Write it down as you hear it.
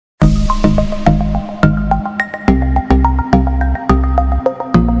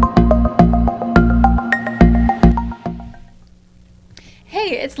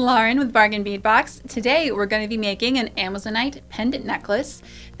Lauren with Bargain Bead Box. Today we're going to be making an Amazonite pendant necklace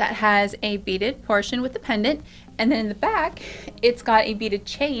that has a beaded portion with the pendant, and then in the back it's got a beaded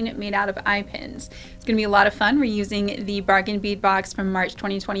chain made out of eye pins. It's going to be a lot of fun. We're using the Bargain Bead Box from March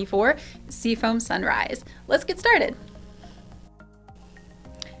 2024, Seafoam Sunrise. Let's get started.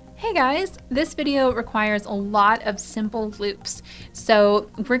 Hey guys, this video requires a lot of simple loops. So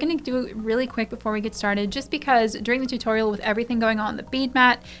we're gonna do it really quick before we get started, just because during the tutorial with everything going on the bead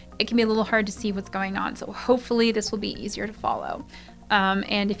mat, it can be a little hard to see what's going on. So hopefully this will be easier to follow.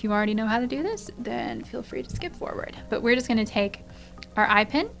 And if you already know how to do this, then feel free to skip forward. But we're just gonna take our eye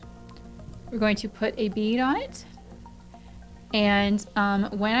pin, we're going to put a bead on it. And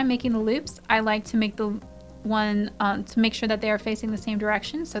when I'm making the loops, I like to make the one to make sure that they are facing the same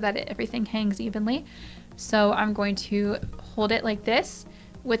direction so that everything hangs evenly. So I'm going to hold it like this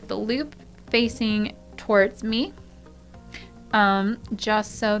with the loop facing towards me,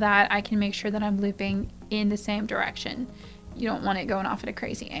 just so that I can make sure that I'm looping in the same direction. You don't want it going off at a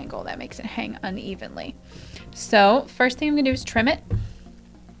crazy angle that makes it hang unevenly. So first thing I'm gonna do is trim it.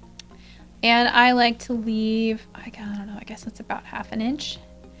 And I like to leave, I don't know, I guess it's about ½ an inch.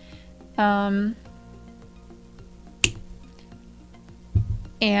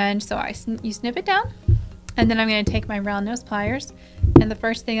 And so you snip it down, and then I'm going to take my round nose pliers, and the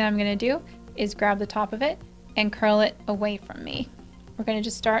first thing I'm going to do is grab the top of it and curl it away from me. We're going to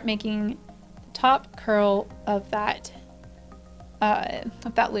just start making the top curl of that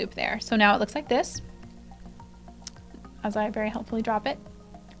loop there. So now it looks like this, as I very helpfully drop it,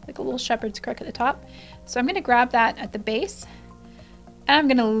 like a little shepherd's crook at the top. So I'm going to grab that at the base, and I'm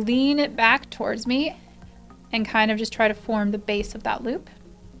going to lean it back towards me and kind of just try to form the base of that loop.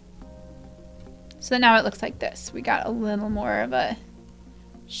 So now it looks like this. We got a little more of a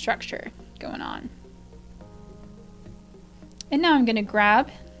structure going on. And now I'm gonna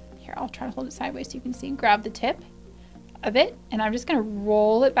grab, here, I'll try to hold it sideways so you can see, grab the tip of it, and I'm just gonna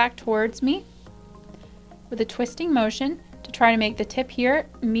roll it back towards me with a twisting motion to try to make the tip here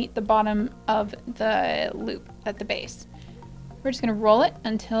meet the bottom of the loop at the base. We're just gonna roll it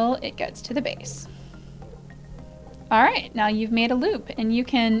until it gets to the base. All right, now you've made a loop, and you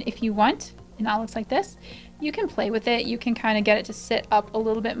can, if you want, and now it looks like this, you can play with it. You can kind of get it to sit up a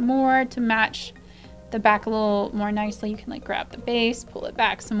little bit more to match the back a little more nicely. You can like grab the base, pull it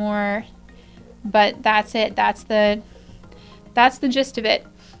back some more, but that's it. That's the gist of it.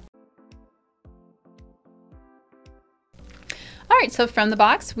 All right, so from the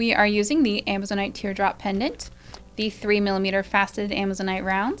box, we are using the Amazonite teardrop pendant, the 3mm faceted Amazonite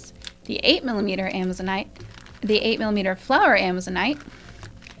rounds, the 8mm Amazonite, the 8mm flower Amazonite,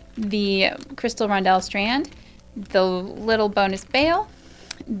 the crystal rondelle strand, the little bonus bail,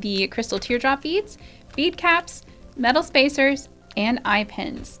 the crystal teardrop beads, bead caps, metal spacers, and eye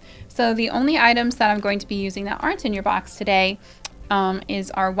pins. So the only items that I'm going to be using that aren't in your box today is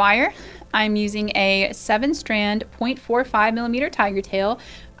our wire. I'm using a 7-strand 0.45mm tiger tail.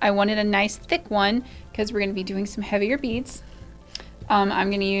 I wanted a nice thick one because we're going to be doing some heavier beads. I'm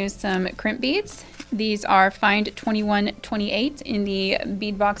going to use some crimp beads. These are Find 2128 in the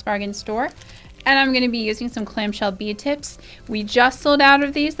Bead Box Bargain store. And I'm going to be using some clamshell bead tips. We just sold out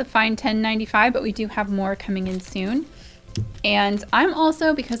of these, the Find 1095, but we do have more coming in soon. And I'm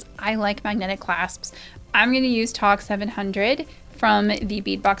also, because I like magnetic clasps, I'm going to use Talk 700 from the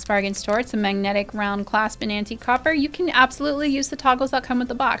Bead Box Bargain store. It's a magnetic round clasp in antique copper. You can absolutely use the toggles that come with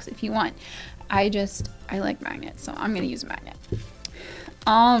the box if you want. I like magnets, so I'm going to use a magnet.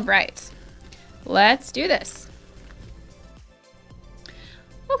 All right, let's do this.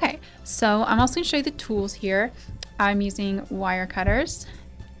 Okay, so I'm also going to show you the tools here. I'm using wire cutters,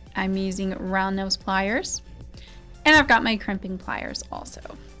 I'm using round nose pliers, and I've got my crimping pliers also.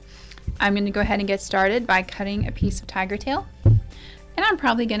 I'm going to go ahead and get started by cutting a piece of tiger tail, and I'm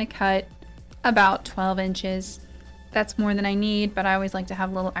probably going to cut about 12 inches. That's more than I need, but I always like to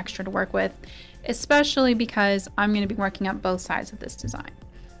have a little extra to work with, especially because I'm going to be working up both sides of this design.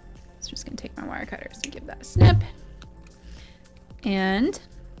 So I'm just going to take my wire cutters and give that a snip. And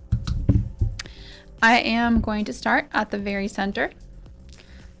I am going to start at the very center.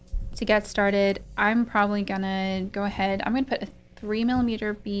 To get started, I'm probably going to go ahead, I'm going to put a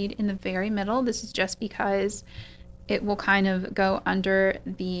 3mm bead in the very middle. This is just because it will kind of go under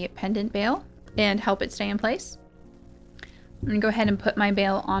the pendant bail and help it stay in place. I'm going to go ahead and put my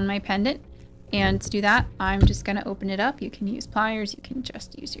bail on my pendant, and to do that I'm just going to open it up. You can use pliers, you can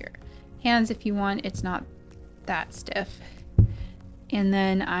just use your hands if you want. It's not that stiff. And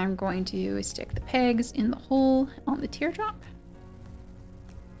then I'm going to stick the pegs in the hole on the teardrop,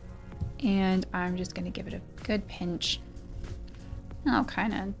 and I'm just going to give it a good pinch. I'll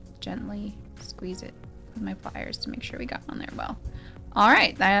kind of gently squeeze it with my pliers to make sure we got on there well. All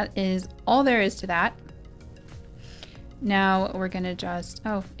right, that is all there is to that. Now we're gonna just,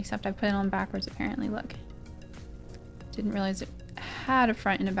 oh, except I put it on backwards apparently, look. Didn't realize it had a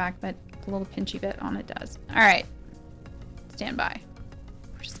front and a back, but the little pinchy bit on it does. All right, stand by.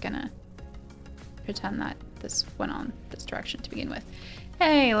 We're just gonna pretend that this went on this direction to begin with.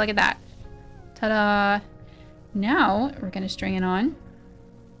 Hey, look at that. Ta-da. Now we're gonna string it on.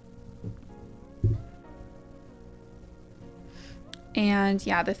 And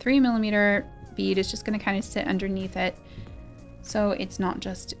yeah, the 3mm bead is just gonna kind of sit underneath it, so it's not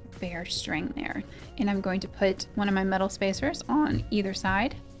just bare string there. And I'm going to put one of my metal spacers on either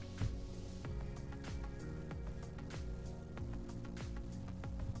side.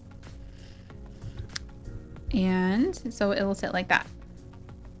 And so it'll sit like that.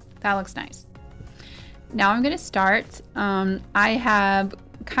 That looks nice. Now I'm gonna start. I have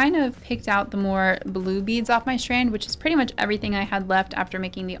kind of picked out the more blue beads off my strand, which is pretty much everything I had left after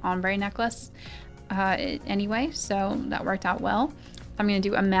making the ombre necklace anyway, so that worked out well. I'm gonna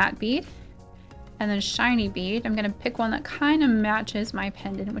do a matte bead and then a shiny bead. I'm gonna pick one that kind of matches my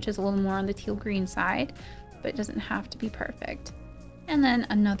pendant, which is a little more on the teal green side, but it doesn't have to be perfect. And then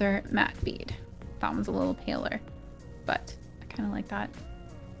another matte bead. That one's a little paler, but I kind of like that.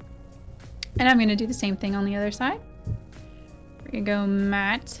 And I'm gonna do the same thing on the other side. We're gonna go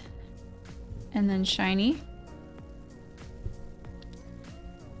matte and then shiny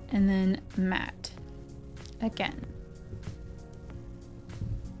and then matte again.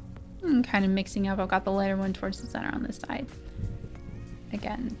 I'm kind of mixing up. I've got the lighter one towards the center on this side.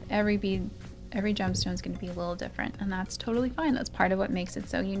 Again, every bead, every gemstone is going to be a little different, and that's totally fine. That's part of what makes it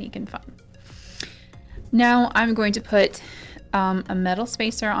so unique and fun. Now I'm going to put a metal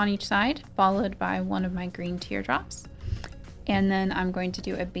spacer on each side, followed by one of my green teardrops. And then I'm going to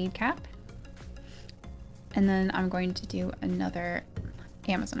do a bead cap. And then I'm going to do another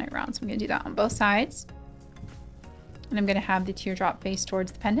Amazonite round. So I'm going to do that on both sides. And I'm going to have the teardrop face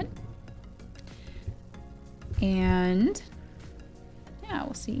towards the pendant. And yeah,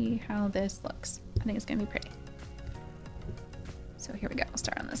 we'll see how this looks. I think it's going to be pretty. So here we go. We'll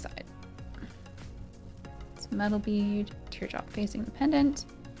start on this side. It's a metal bead, teardrop facing the pendant,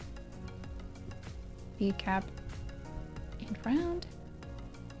 bead cap, and round.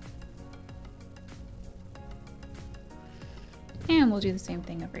 And we'll do the same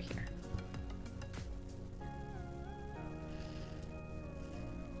thing over here.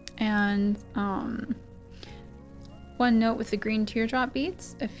 And one note with the green teardrop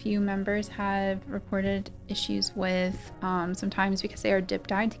beads, a few members have reported issues with sometimes because they are dip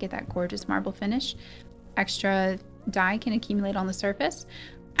dyed to get that gorgeous marble finish. Extra dye can accumulate on the surface.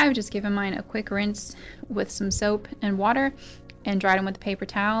 I've just given mine a quick rinse with some soap and water and dried them with a paper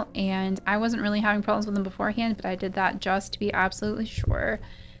towel, and I wasn't really having problems with them beforehand, but I did that just to be absolutely sure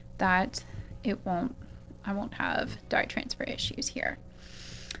that I won't have dye transfer issues here.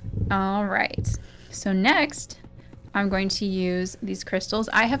 All right, so next I'm going to use these crystals.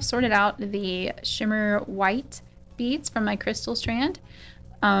 I have sorted out the shimmer white beads from my crystal strand.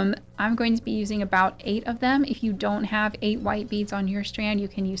 I'm going to be using about 8 of them. If you don't have 8 white beads on your strand, you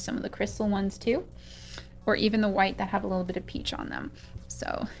can use some of the crystal ones too, or even the white that have a little bit of peach on them.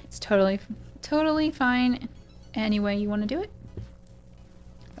 So it's totally fine any way you want to do it.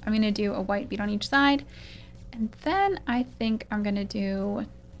 I'm going to do a white bead on each side, and then I think I'm going to do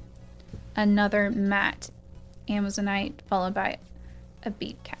another matte Amazonite followed by a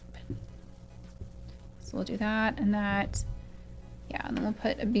bead cap. So we'll do that and that. Yeah, and then we'll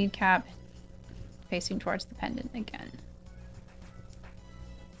put a bead cap facing towards the pendant again.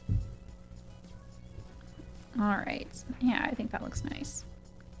 All right, yeah, I think that looks nice.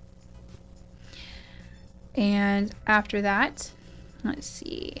 And after that, let's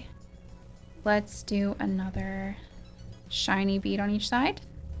see, let's do another shiny bead on each side.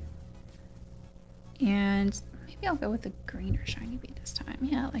 And maybe I'll go with the greener shiny bead this time.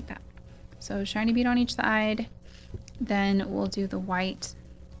 Yeah, like that. So shiny bead on each side. Then we'll do the white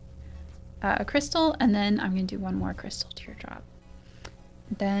crystal, and then I'm going to do one more crystal teardrop.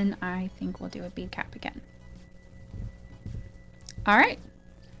 Then I think we'll do a bead cap again. All right,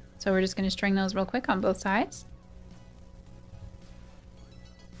 so we're just going to string those real quick on both sides.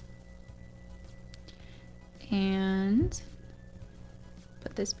 And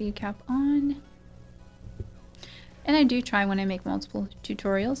put this bead cap on. And I do try when I make multiple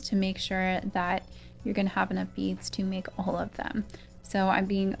tutorials to make sure that you're going to have enough beads to make all of them. So I'm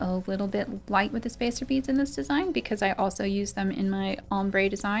being a little bit light with the spacer beads in this design because I also use them in my ombre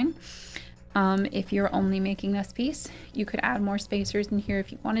design. If you're only making this piece, you could add more spacers in here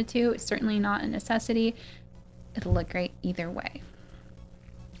if you wanted to. It's certainly not a necessity. It'll look great either way.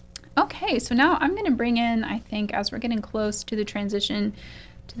 Okay, so now I'm going to bring in, I think, as we're getting close to the transition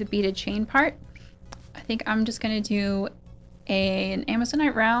to the beaded chain part, I think I'm just going to do an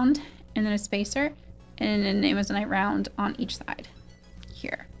Amazonite round and then a spacer and an Amazonite round on each side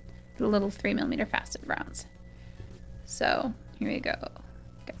here. The little 3mm faceted rounds. So here we go.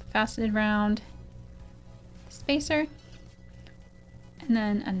 Got the faceted round, the spacer, and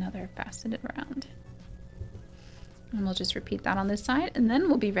then another faceted round. And we'll just repeat that on this side, and then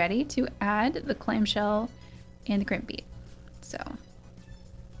we'll be ready to add the clamshell and the crimp bead. So,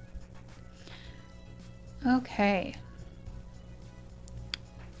 okay.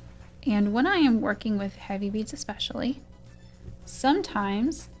 And when I am working with heavy beads especially,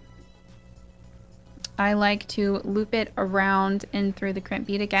 sometimes I like to loop it around and through the crimp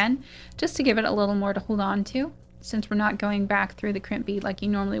bead again, just to give it a little more to hold on to, since we're not going back through the crimp bead like you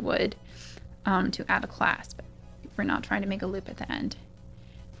normally would to add a clasp. We're not trying to make a loop at the end.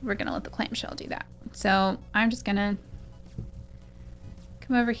 We're gonna let the clamshell do that. So I'm just gonna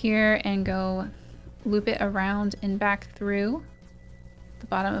come over here and go loop it around and back through the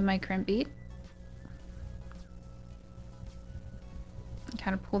bottom of my crimp bead. And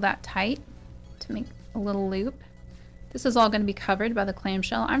kind of pull that tight to make a little loop. This is all going to be covered by the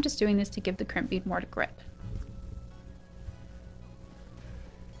clamshell. I'm just doing this to give the crimp bead more to grip.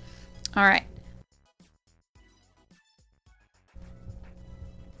 All right.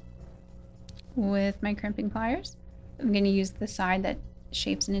 With my crimping pliers, I'm going to use the side that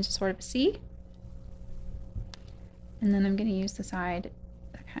shapes it into sort of a C. And then I'm going to use the side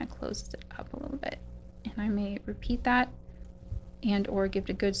that kind of closes it up a little bit. And I may repeat that and or give it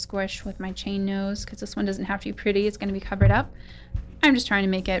a good squish with my chain nose, because this one doesn't have to be pretty. It's going to be covered up. I'm just trying to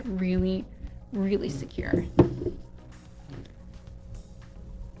make it really, really secure,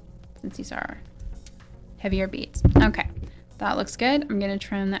 since these are heavier beads. Okay, that looks good. I'm going to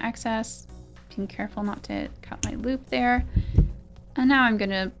trim the excess, being careful not to cut my loop there. And now I'm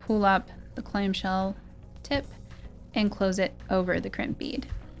going to pull up the clamshell tip and close it over the crimp bead.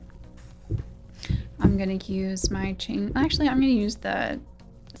 I'm going to use my chain. Actually, I'm going to use the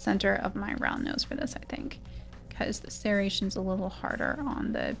center of my round nose for this, I think, because the serration's a little harder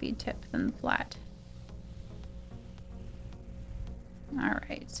on the bead tip than the flat. All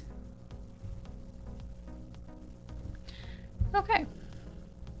right. Okay.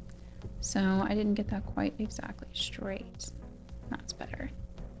 So I didn't get that quite exactly straight. That's better.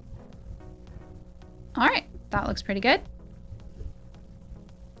 All right, that looks pretty good.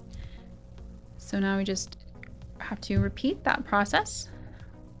 So now we just have to repeat that process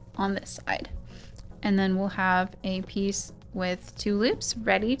on this side. And then we'll have a piece with 2 loops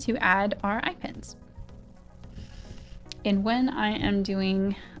ready to add our eye pins. And when I am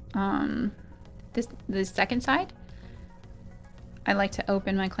doing the second side, I like to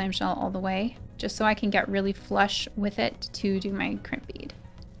open my clamshell all the way, just so I can get really flush with it to do my crimp bead.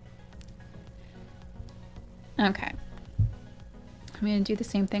 Okay. I'm going to do the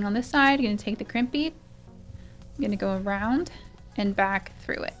same thing on this side. I'm going to take the crimp bead, I'm going to go around and back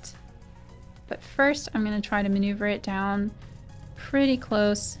through it. But first, I'm going to try to maneuver it down pretty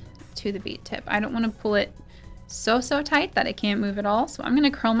close to the bead tip. I don't want to pull it so tight that it can't move at all. So I'm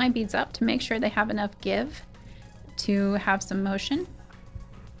going to curl my beads up to make sure they have enough give to have some motion.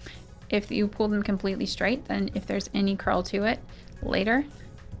 If you pull them completely straight, then if there's any curl to it later,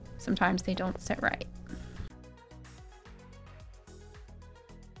 sometimes they don't sit right.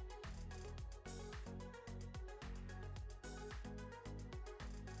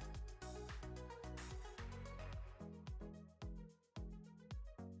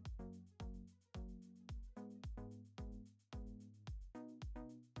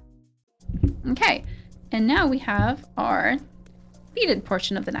 Okay, and now we have our beaded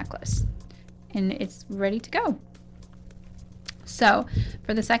portion of the necklace, and it's ready to go. So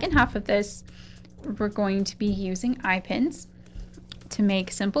for the second half of this, we're going to be using eye pins to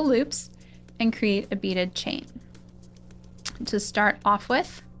make simple loops and create a beaded chain. To start off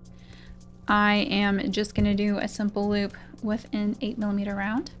with, I am just going to do a simple loop with an 8mm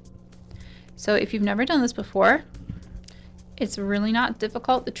round. So if you've never done this before, it's really not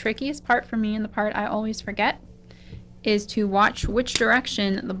difficult. The trickiest part for me, and the part I always forget, is to watch which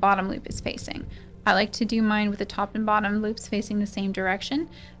direction the bottom loop is facing. I like to do mine with the top and bottom loops facing the same direction.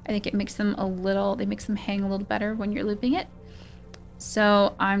 I think it makes them they make them hang a little better when you're looping it.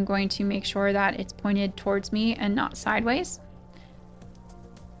 So I'm going to make sure that it's pointed towards me and not sideways.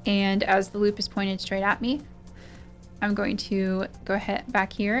 And as the loop is pointed straight at me, I'm going to go ahead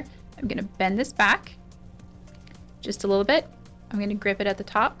back here I'm gonna bend this back just a little bit. I'm gonna grip it at the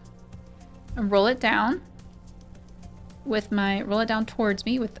top and roll it down roll it down towards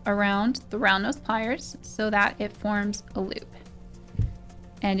me with around the round nose pliers so that it forms a loop.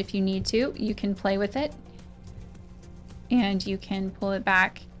 And if you need to, you can play with it and you can pull it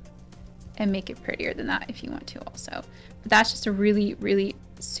back and make it prettier than that if you want to also. But that's just a really, really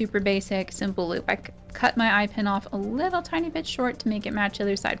super basic, simple loop. I cut my eye pin off a little tiny bit short to make it match the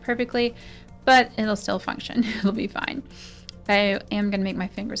other side perfectly, but it'll still function. It'll be fine. I am gonna make my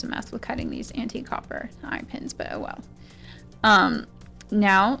fingers a mess with cutting these antique copper eye pins, but oh well.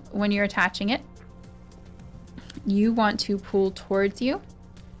 Now, when you're attaching it, you want to pull towards you.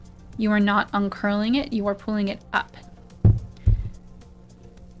 You are not uncurling it, you are pulling it up.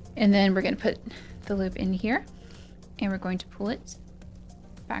 And then we're gonna put the loop in here and we're going to pull it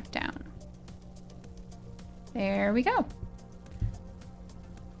back down. There we go.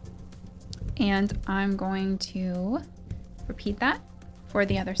 And I'm going to repeat that for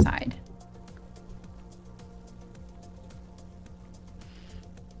the other side.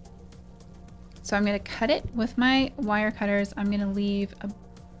 So I'm going to cut it with my wire cutters. I'm going to leave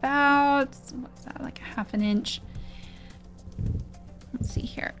about, what's that, like a half an inch. Let's see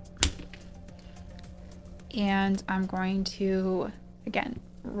here. And I'm going to, again,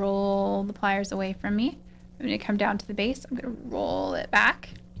 roll the pliers away from me. I'm going to come down to the base. I'm going to roll it back.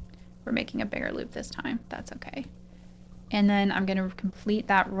 We're making a bigger loop this time. That's okay. And then I'm going to complete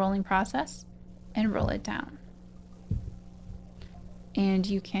that rolling process and roll it down. And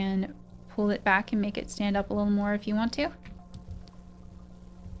you can pull it back and make it stand up a little more if you want to,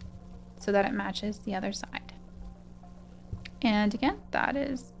 so that it matches the other side. And again, that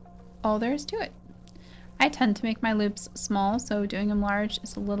is all there is to it. I tend to make my loops small, so doing them large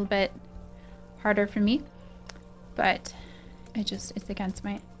is a little bit harder for me, but it's against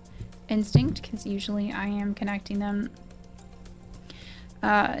my instinct because usually I am connecting them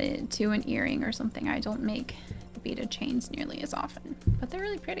to an earring or something. I don't make the beaded chains nearly as often, but they're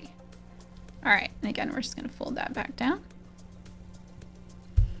really pretty. All right, and again, we're just gonna fold that back down.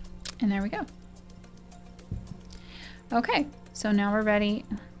 And there we go. Okay, so now we're ready.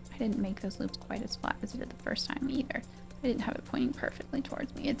 I didn't make those loops quite as flat as I did the first time either. I didn't have it pointing perfectly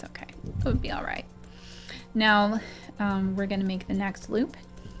towards me. It's okay, it would be all right. Now, we're gonna make the next loop.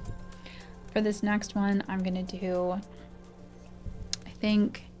 For this next one, I'm gonna do, I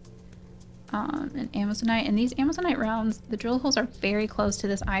think, an Amazonite. And these Amazonite rounds, the drill holes are very close to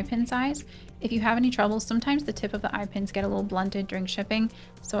this eye pin size. If you have any trouble, sometimes the tip of the eye pins get a little blunted during shipping.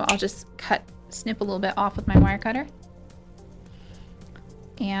 So I'll just snip a little bit off with my wire cutter.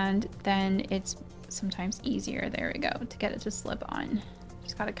 And then it's sometimes easier, there we go, to get it to slip on.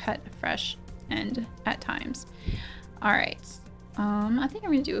 Just gotta cut a fresh end at times. All right, I think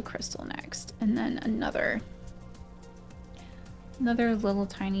I'm gonna do a crystal next, and then another little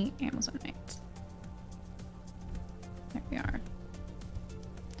tiny Amazonite. There we are.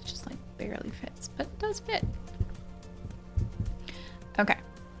 It just like barely fits, but it does fit. Okay.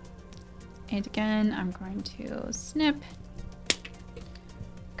 And again, I'm going to snip,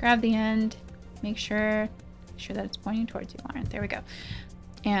 grab the end, make sure that it's pointing towards you, Lauren. There we go.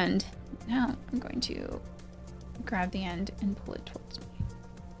 And now I'm going to grab the end and pull it towards me.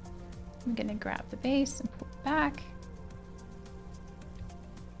 I'm gonna grab the base and pull it back.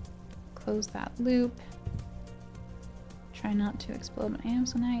 Close that loop. Try not to explode my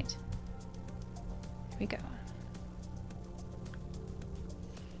Amazonite. There we go.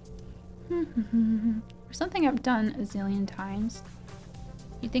 For something I've done a zillion times,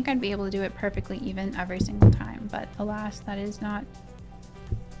 you'd think I'd be able to do it perfectly even every single time, but alas, that is not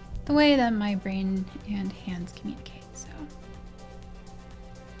the way that my brain and hands communicate, so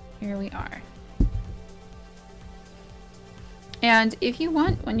here we are. And if you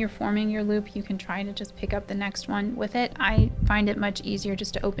want, when you're forming your loop, you can try to just pick up the next one with it. I find it much easier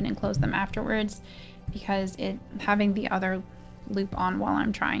just to open and close them afterwards, because having the other loop on while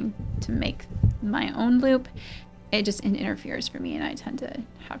I'm trying to make my own loop, it interferes for me and I tend to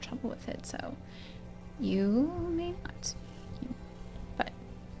have trouble with it. So you may not, but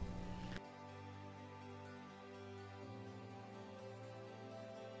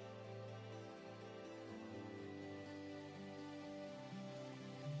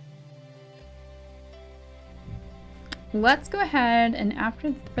let's go ahead and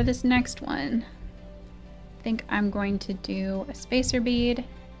for this next one, I think I'm going to do a spacer bead,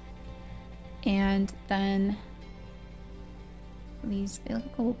 and then they look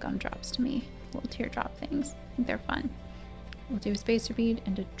like little gumdrops to me, little teardrop things. I think they're fun. We'll do a spacer bead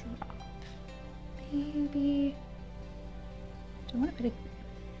and a drop. Maybe, do I want to put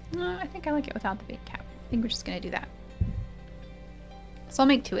I think I like it without the bead cap. I think we're just gonna do that. So I'll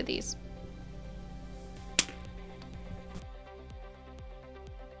make 2 of these.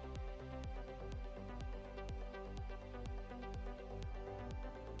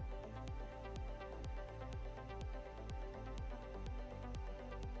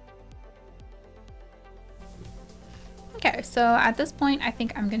 Okay, so at this point, I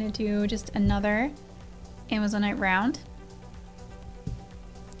think I'm gonna do just another Amazonite round.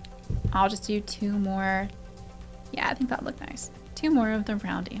 I'll just do 2 more. Yeah, I think that'll look nice. 2 more of the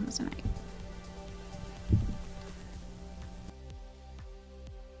round Amazonite.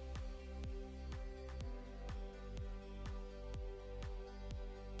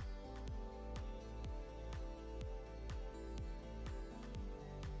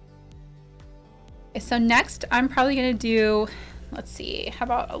 So next, I'm probably gonna do, let's see, how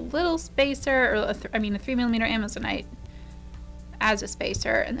about a little spacer, or a 3mm Amazonite as a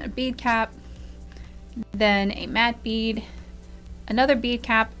spacer, and then a bead cap, then a matte bead, another bead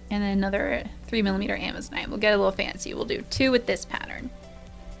cap, and then another 3mm Amazonite. We'll get a little fancy. We'll do 2 with this pattern.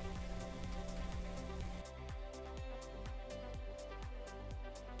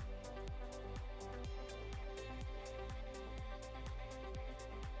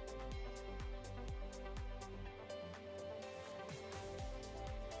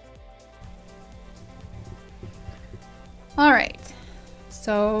 All right,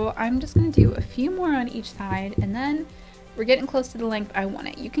 so I'm just gonna do a few more on each side, and then we're getting close to the length I want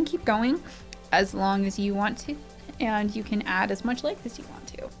it. You can keep going as long as you want to, and you can add as much length as you want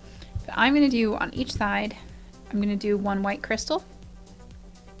to. But I'm gonna do on each side, I'm gonna do 1 white crystal,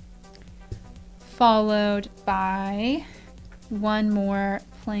 followed by 1 more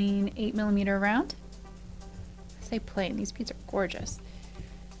plain 8mm round. I say plain, these beads are gorgeous.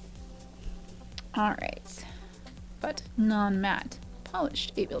 All right. But non-matte,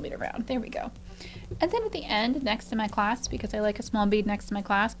 polished 8mm round. There we go. And then at the end, next to my clasp, because I like a small bead next to my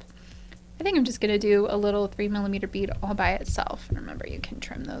clasp, I think I'm just gonna do a little 3mm bead all by itself. And remember, you can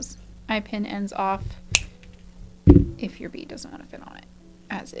trim those eye pin ends off if your bead doesn't want to fit on it,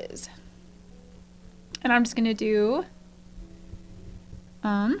 as is. And I'm just gonna do,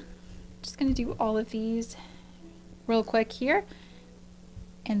 all of these real quick here,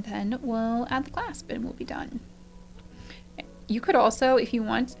 and then we'll add the clasp and we'll be done. You could also, if you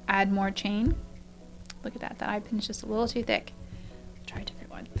want, add more chain. Look at that, that eye pin is just a little too thick. Try a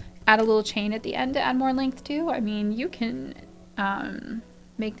different one. Add a little chain at the end to add more length too. I mean, you can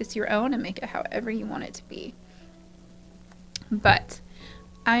make this your own and make it however you want it to be. But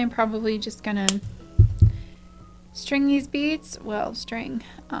I am probably just gonna string these beads, loop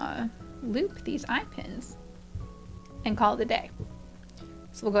these eye pins and call it a day.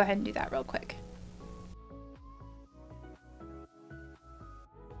 So we'll go ahead and do that real quick.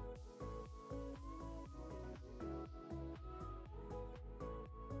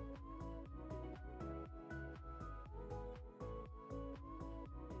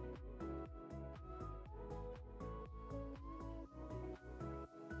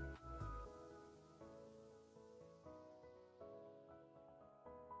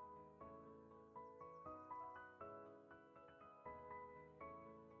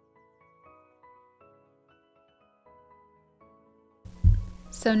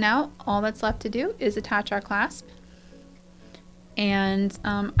 So now all that's left to do is attach our clasp. And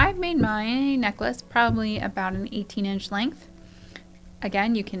I've made my necklace probably about an 18-inch length.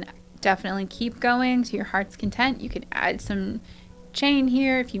 Again, you can definitely keep going to your heart's content. You can add some chain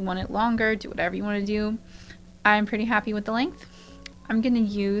here if you want it longer, do whatever you want to do. I'm pretty happy with the length. I'm going to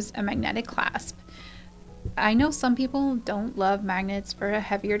use a magnetic clasp. I know some people don't love magnets for a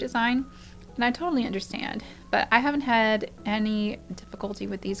heavier design, and I totally understand, but I haven't had any difficulty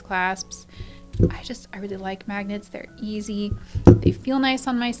with these clasps. I really like magnets. They're easy. They feel nice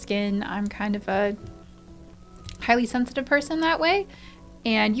on my skin. I'm kind of a highly sensitive person that way,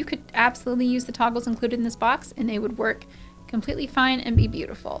 and you could absolutely use the toggles included in this box and they would work completely fine and be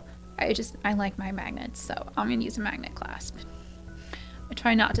beautiful. I like my magnets, so I'm gonna use a magnet clasp. I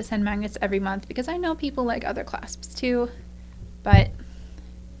try not to send magnets every month because I know people like other clasps too, but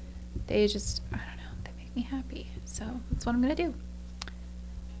they just, I don't know, they make me happy. So that's what I'm gonna do.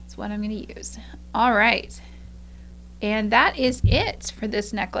 That's what I'm gonna use. All right, and that is it for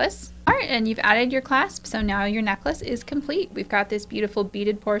this necklace. All right, and you've added your clasp, so now your necklace is complete. We've got this beautiful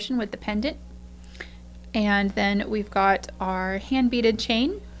beaded portion with the pendant, and then we've got our hand beaded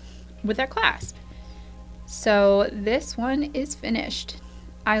chain with our clasp. So this one is finished.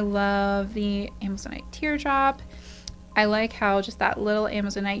 I love the Amazonite teardrop. I like how just that little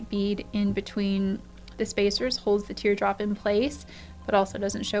Amazonite bead in between the spacers holds the teardrop in place, but also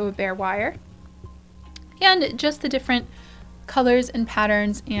doesn't show a bare wire. And just the different colors and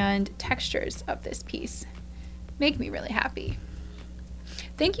patterns and textures of this piece make me really happy.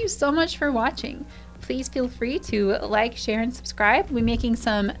 Thank you so much for watching. Please feel free to like, share, and subscribe. We'll be making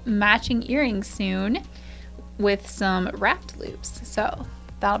some matching earrings soon with some wrapped loops, so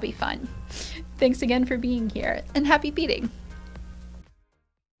that'll be fun. Thanks again for being here, and happy beading!